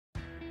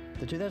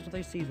The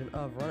 2003 season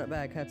of Run It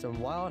Back had some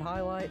wild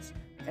highlights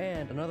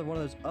and another one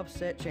of those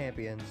upset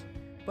champions.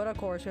 But of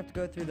course, we have to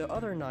go through the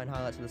other 9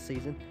 highlights of the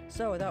season,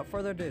 so without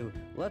further ado,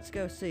 let's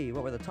go see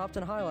what were the top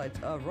 10 highlights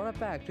of Run It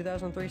Back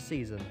 2003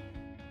 season.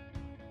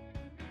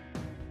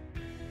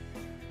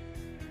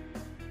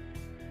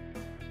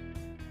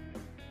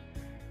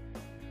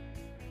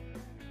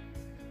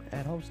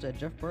 At Homestead,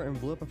 Jeff Burton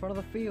blew up in front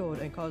of the field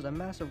and caused a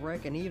massive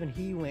wreck, and even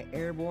he went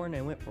airborne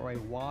and went for a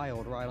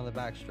wild ride on the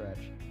backstretch.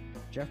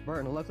 Jeff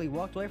Burton luckily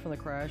walked away from the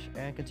crash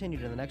and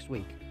continued in the next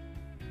week.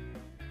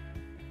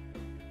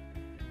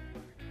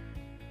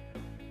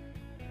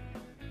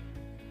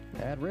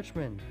 At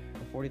Richmond,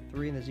 the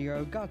 43 and the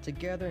 0 got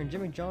together and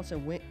Jimmy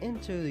Johnson went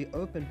into the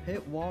open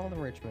pit wall in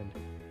Richmond.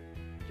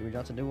 Jimmy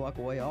Johnson did walk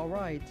away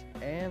alright,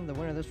 and the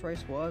winner of this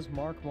race was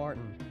Mark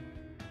Martin.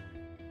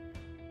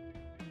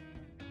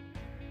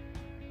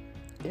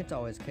 It's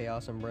always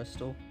chaos in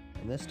Bristol,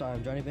 and this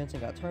time Johnny Benson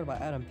got turned by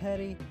Adam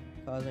Petty,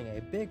 causing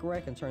a big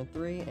wreck in turn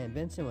 3, and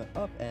Benson went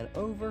up and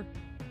over.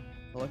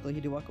 Luckily he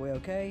did walk away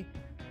okay,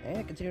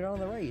 and continued on in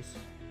the race.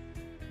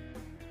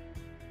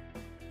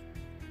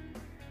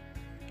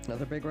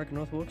 Another big wreck in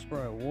North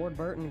Wilkesboro. Ward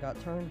Burton got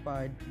turned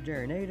by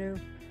Jerry Nadeau,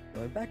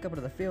 going back up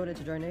into the field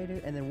into Jerry Nadeau,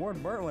 and then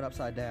Ward Burton went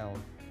upside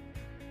down.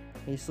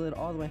 He slid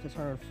all the way into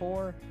turn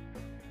 4,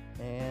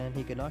 and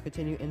he could not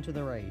continue into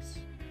the race.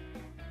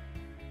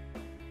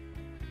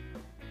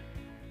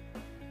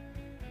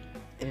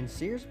 In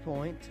Sears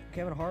Point,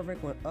 Kevin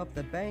Harvick went up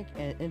the bank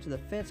and into the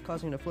fence,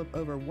 causing him to flip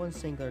over one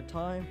singular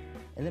time.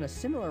 And then a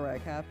similar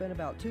wreck happened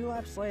about 2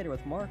 laps later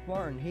with Mark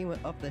Martin. He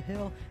went up the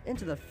hill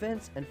into the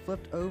fence and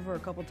flipped over a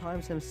couple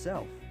times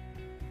himself.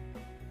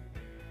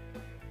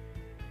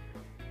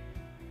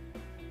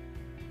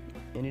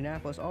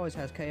 Indianapolis always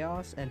has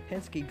chaos, and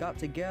Penske got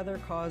together,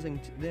 causing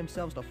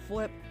themselves to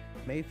flip.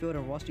 Mayfield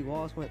and Rusty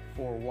Wallace went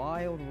for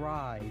wild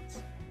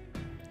rides.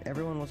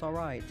 Everyone was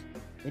alright.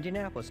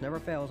 Indianapolis never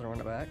fails in a Run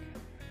It Back.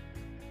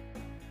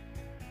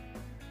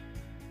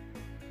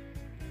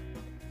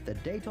 The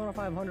Daytona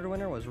 500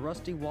 winner was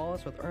Rusty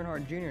Wallace with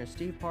Earnhardt Jr. and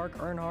Steve Park.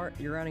 Earnhardt,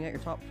 you're rounding out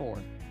your top 4.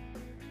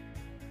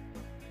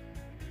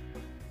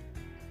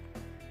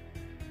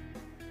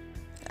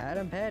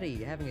 Adam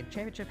Petty, having a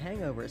championship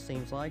hangover it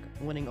seems like,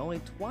 winning only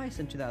twice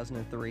in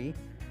 2003,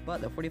 but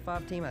the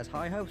 45 team has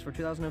high hopes for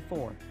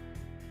 2004.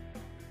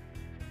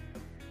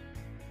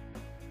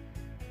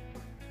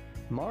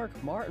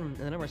 Mark Martin and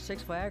the number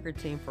 6 Viagra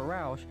team for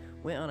Roush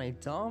went on a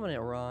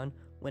dominant run,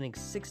 winning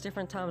 6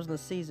 different times in the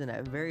season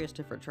at various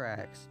different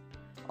tracks.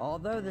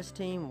 Although this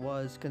team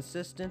was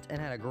consistent and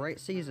had a great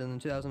season in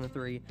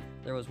 2003,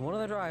 there was one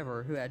other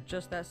driver who had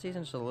just that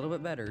season just a little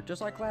bit better,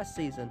 just like last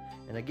season,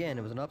 and again,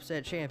 it was an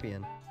upset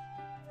champion.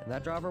 And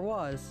that driver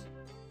was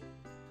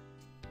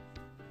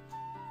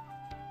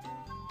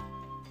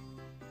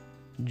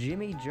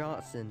Jimmy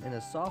Johnson in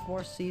his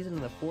sophomore season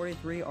in the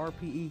 43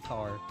 RPE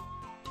car.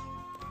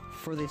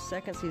 For the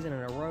 2nd season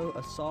in a row,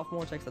 a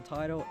sophomore takes the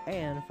title,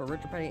 and for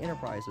Richard Petty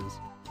Enterprises.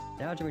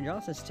 Now Jimmy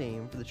Johnson's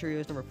team, for the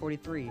Trios number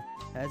 43,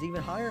 has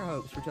even higher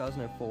hopes for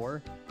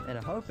 2004, and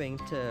are hoping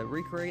to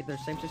recreate their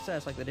same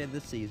success like they did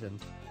this season.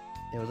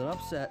 It was an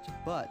upset,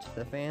 but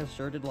the fans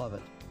sure did love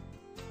it.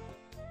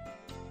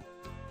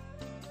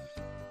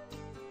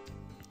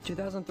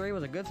 2003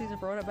 was a good season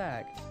for Run It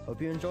Back.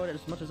 Hope you enjoyed it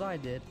as much as I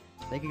did.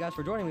 Thank you guys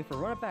for joining me for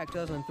Run It Back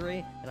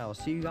 2003, and I will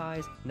see you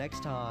guys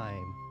next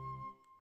time.